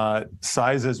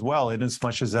size as well, in as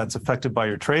much as that's affected by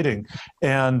your trading.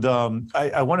 And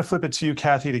I want to flip it to you,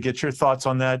 Kathy, to get your thoughts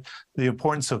on that, the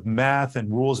importance of math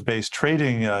and rules-based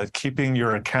trading, keeping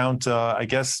your account, I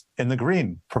guess, in the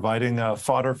green, providing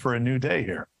fodder for a new day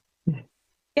here.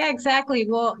 Yeah, exactly.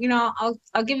 Well,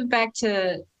 I'll give it back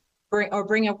to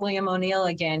bring up William O'Neill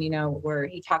again, where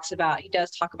he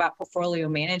does talk about portfolio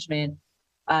management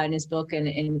in his book and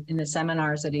in the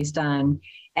seminars that he's done.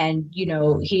 And,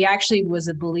 he actually was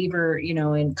a believer,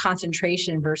 in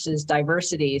concentration versus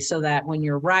diversity, so that when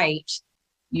you're right,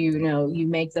 you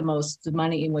make the most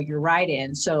money in what you're right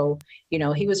in. So,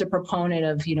 he was a proponent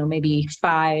of, maybe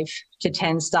 5 to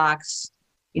 10 stocks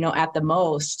at the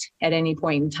most at any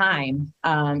point in time.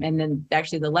 And then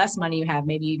actually the less money you have,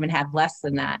 maybe you even have less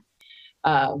than that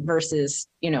versus,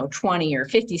 20 or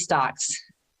 50 stocks.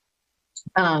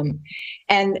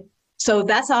 And so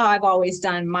that's how I've always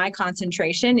done my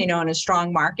concentration, in a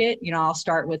strong market. I'll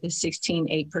start with a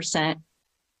 16.8%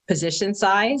 position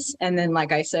size. And then,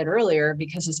 like I said earlier,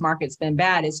 because this market's been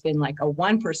bad, it's been like a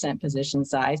 1% position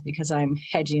size because I'm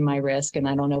hedging my risk and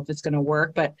I don't know if it's going to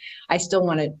work, but I still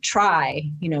want to try,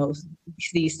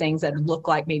 these things that look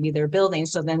like maybe they're building.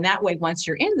 So then that way, once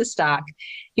you're in the stock,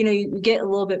 you get a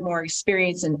little bit more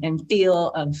experience and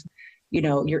feel of,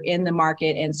 you're in the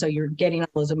market. And so you're getting all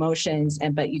those emotions.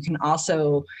 But you can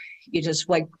also,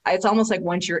 it's almost like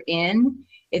once you're in,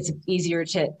 it's easier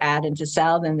to add and to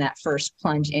sell than that first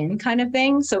plunge in kind of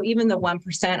thing. So even the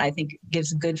 1%, I think,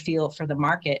 gives a good feel for the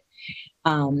market.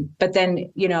 But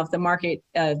then, if the market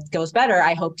goes better,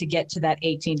 I hope to get to that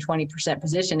 18-20%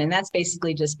 position. And that's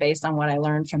basically just based on what I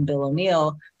learned from Bill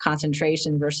O'Neill,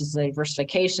 concentration versus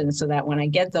diversification, so that when I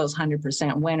get those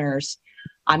 100% winners,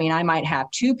 I might have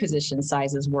 2 position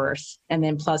sizes worth, and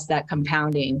then plus that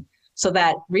compounding. So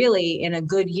that really, in a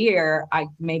good year,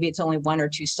 maybe it's only 1 or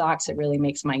 2 stocks that really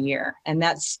makes my year. And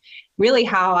that's really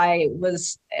how I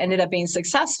ended up being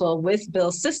successful with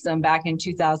Bill's system back in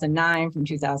 2009. From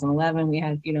 2011, we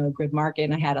had, a good market,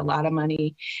 and I had a lot of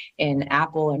money in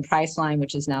Apple and Priceline,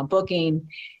 which is now Booking.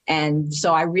 And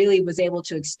so I really was able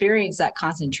to experience that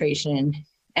concentration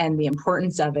and the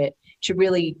importance of it to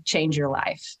really change your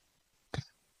life.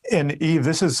 And Eve,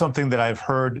 this is something that I've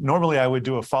heard. Normally, I would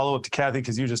do a follow-up to Kathy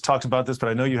because you just talked about this, but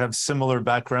I know you have similar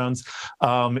backgrounds.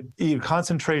 Eve,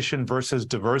 concentration versus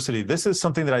diversity. This is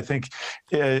something that I think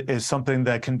is something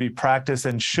that can be practiced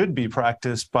and should be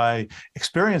practiced by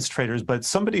experienced traders. But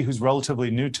somebody who's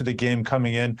relatively new to the game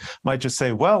coming in might just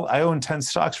say, well, I own 10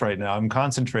 stocks right now. I'm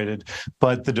concentrated,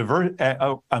 but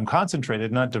I'm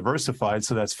concentrated, not diversified.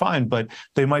 So that's fine, but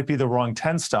they might be the wrong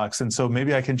 10 stocks. And so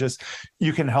maybe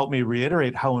you can help me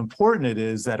reiterate how important it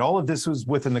is that all of this was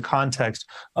within the context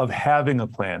of having a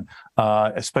plan,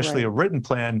 especially a written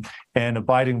plan, and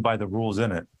abiding by the rules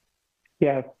in it.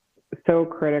 Yes, so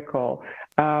critical.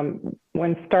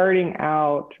 When starting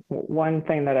out, one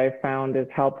thing that I found is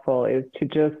helpful is to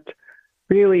just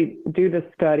really do the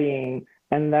studying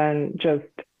and then just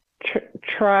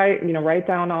try, write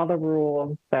down all the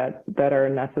rules that are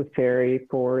necessary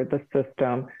for the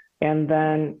system, and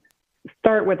then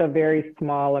start with a very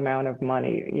small amount of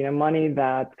money, money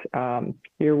that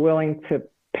you're willing to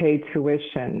pay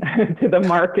tuition to the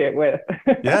market with.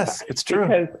 Yes, it's true.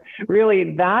 Because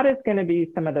really that is going to be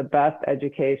some of the best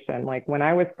education. Like when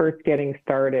I was first getting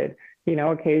started,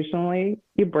 occasionally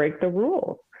you break the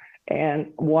rules.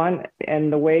 And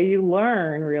the way you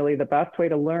learn, really the best way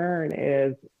to learn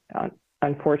is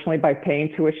unfortunately by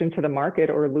paying tuition to the market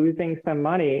or losing some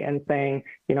money and saying,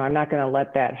 I'm not going to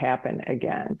let that happen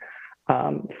again.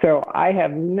 So I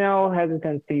have no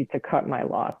hesitancy to cut my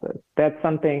losses. That's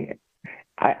something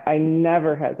I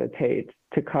never hesitate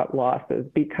to cut losses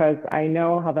because I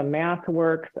know how the math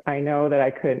works. I know that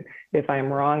I could, if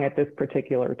I'm wrong at this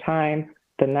particular time,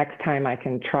 the next time I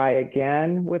can try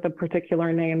again with a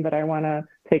particular name that I want to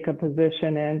take a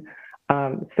position in.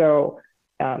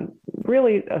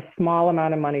 Really a small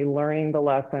amount of money, learning the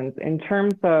lessons. In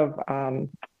terms of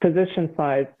position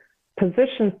size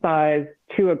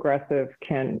too aggressive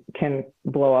can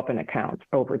blow up an account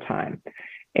over time.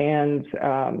 And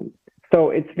so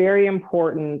it's very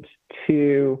important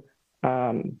to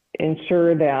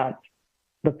ensure that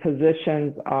the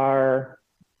positions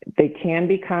they can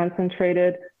be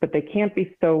concentrated, but they can't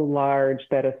be so large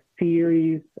that a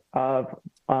series of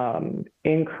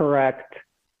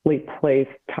incorrectly placed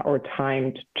or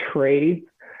timed trades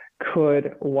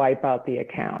could wipe out the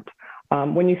account.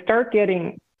 When you start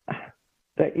getting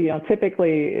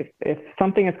typically if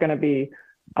something is going to be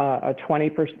a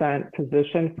 20%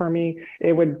 position for me,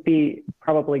 it would be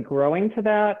probably growing to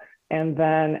that. And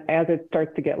then as it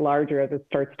starts to get larger, as it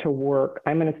starts to work,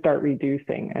 I'm going to start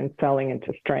reducing and selling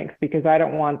into strengths because I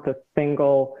don't want the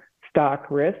single stock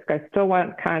risk. I still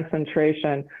want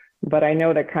concentration, but I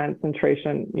know that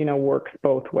concentration, works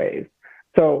both ways.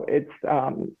 So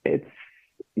it's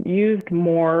used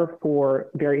more for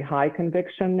very high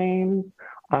conviction names.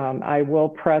 I will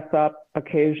press up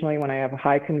occasionally when I have a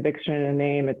high conviction in a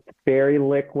name. It's very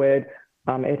liquid.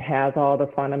 It has all the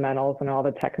fundamentals and all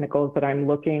the technicals that I'm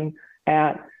looking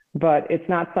at, but it's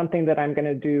not something that I'm going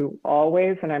to do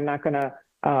always, and I'm not going to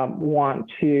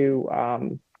want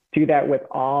to do that with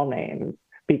all names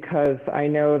because I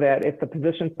know that if the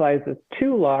position size is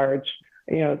too large,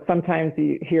 sometimes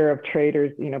you hear of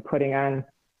traders, putting on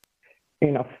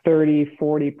 30,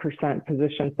 40%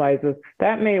 position sizes.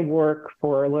 That may work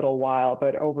for a little while,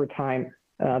 but over time,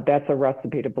 that's a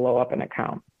recipe to blow up an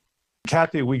account.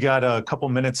 Kathy, we got a couple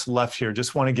minutes left here.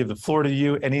 Just want to give the floor to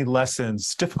you. Any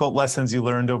lessons, difficult lessons you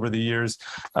learned over the years?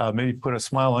 Maybe put a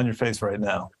smile on your face right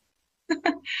now.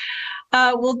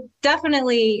 Well,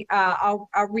 definitely, I'll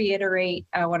reiterate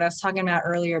what I was talking about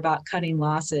earlier about cutting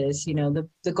losses.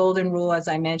 The golden rule, as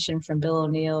I mentioned from Bill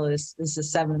O'Neill, is the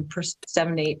 7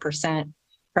 to 8%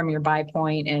 from your buy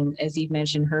point, and as Eve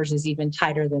mentioned, hers is even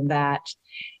tighter than that.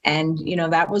 And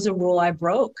that was a rule I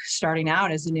broke starting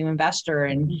out as a new investor.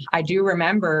 And I do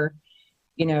remember,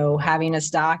 having a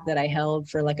stock that I held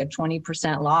for like a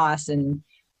 20% loss, and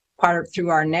through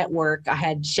our network, I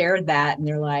had shared that, and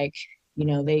they're like,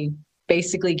 they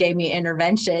basically gave me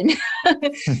intervention.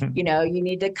 You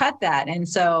need to cut that. And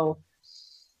so,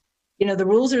 the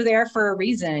rules are there for a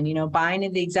reason, buying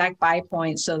at the exact buy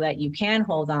point so that you can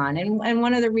hold on. And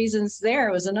one of the reasons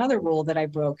there was another rule that I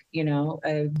broke,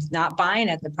 not buying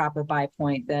at the proper buy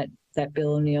point that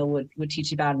Bill O'Neill would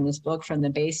teach about in this book, from the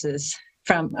basis,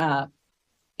 from at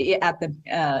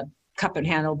the cup and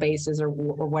handle basis or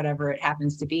whatever it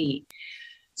happens to be.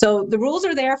 So the rules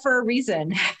are there for a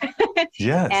reason.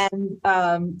 Yes. And,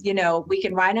 we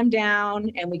can write them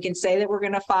down and we can say that we're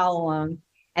going to follow them.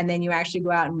 And then you actually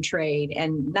go out and trade,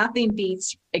 and nothing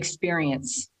beats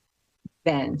experience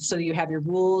then. So you have your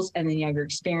rules, and then you have your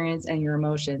experience and your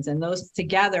emotions, and those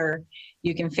together,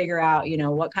 you can figure out,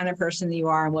 what kind of person you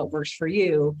are and what works for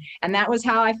you. And that was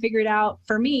how I figured out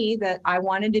for me that I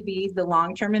wanted to be the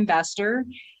long-term investor.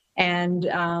 And,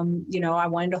 I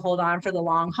wanted to hold on for the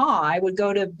long haul. I would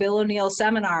go to Bill O'Neill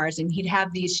seminars, and he'd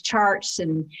have these charts,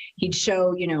 and he'd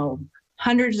show,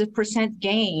 hundreds of %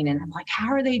 gain. And I'm like, how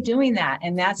are they doing that?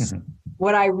 And that's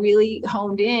what I really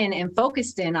honed in and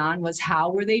focused in on, was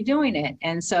how were they doing it?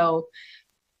 And so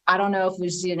I don't know if it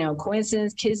was,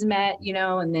 coincidence, kismet,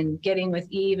 and then getting with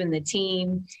Eve and the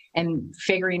team and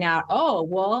figuring out, oh,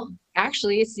 well,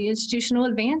 actually it's the institutional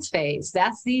advance phase.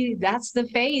 That's the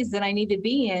phase that I need to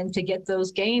be in to get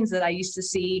those gains that I used to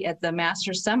see at the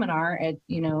master's seminar at,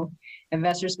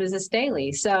 Investors Business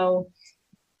Daily. So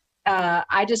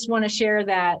I just want to share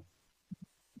that,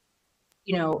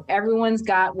 everyone's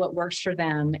got what works for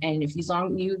them. And as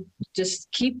long you just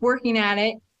keep working at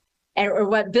it, or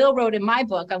what Bill wrote in my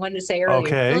book, I wanted to say earlier,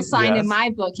 Okay, Bill signed in my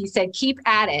book, he said, keep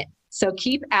at it. So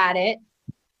keep at it,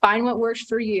 find what works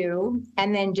for you,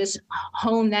 and then just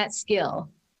hone that skill.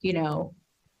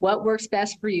 What works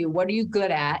best for you? What are you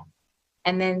good at?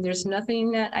 And then there's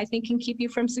nothing that I think can keep you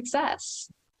from success.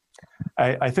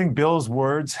 I think Bill's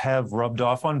words have rubbed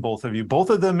off on both of you,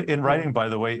 both of them in writing, by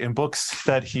the way, in books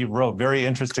that he wrote. Very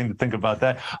interesting to think about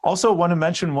that. Also want to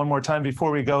mention one more time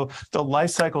before we go, the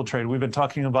Lifecycle Trade. We've been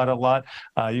talking about it a lot.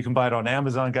 You can buy it on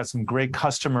Amazon, got some great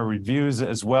customer reviews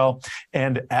as well.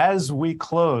 And as we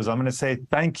close, I'm going to say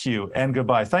thank you and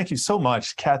goodbye. Thank you so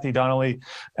much, Kathy Donnelly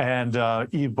and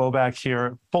Eve Boboch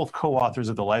here, both co-authors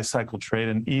of the Lifecycle Trade,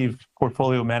 and Eve,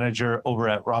 portfolio manager over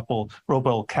at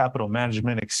Ropel Capital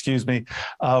Management, excuse me.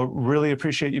 Really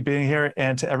appreciate you being here,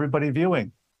 and to everybody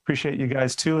viewing, appreciate you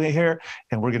guys too here,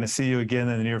 and we're going to see you again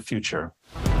in the near future.